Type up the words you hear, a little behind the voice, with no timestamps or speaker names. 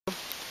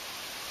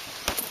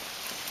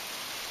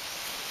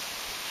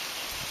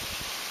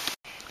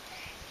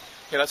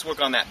Okay, let's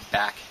work on that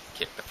back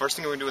kick. The first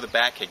thing we're going to do with the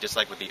back kick, just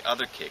like with the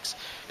other kicks,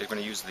 is we're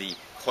going to use the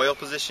coil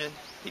position,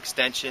 the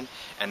extension,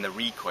 and the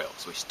recoil.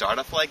 So we start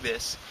off like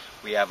this.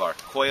 We have our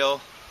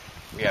coil,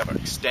 we have our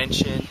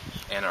extension,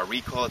 and our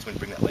recoil. It's going to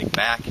bring that leg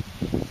back,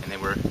 and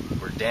then we're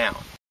down.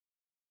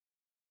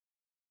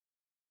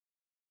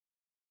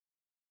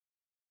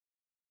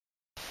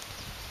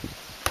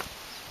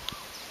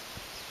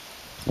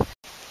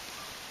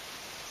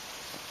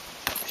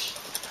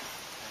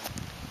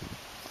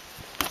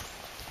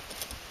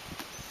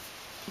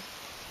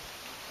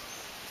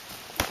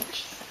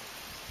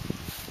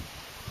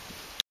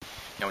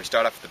 Now we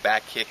start off with the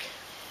back kick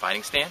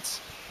fighting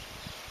stance.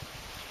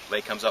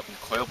 Leg comes up in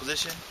the coil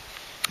position.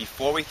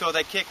 Before we throw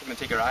that kick, we're going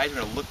to take our eyes, we're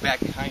going to look back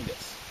behind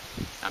us.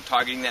 I'm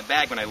targeting that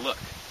bag when I look.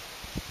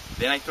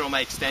 Then I throw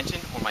my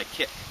extension or my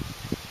kick.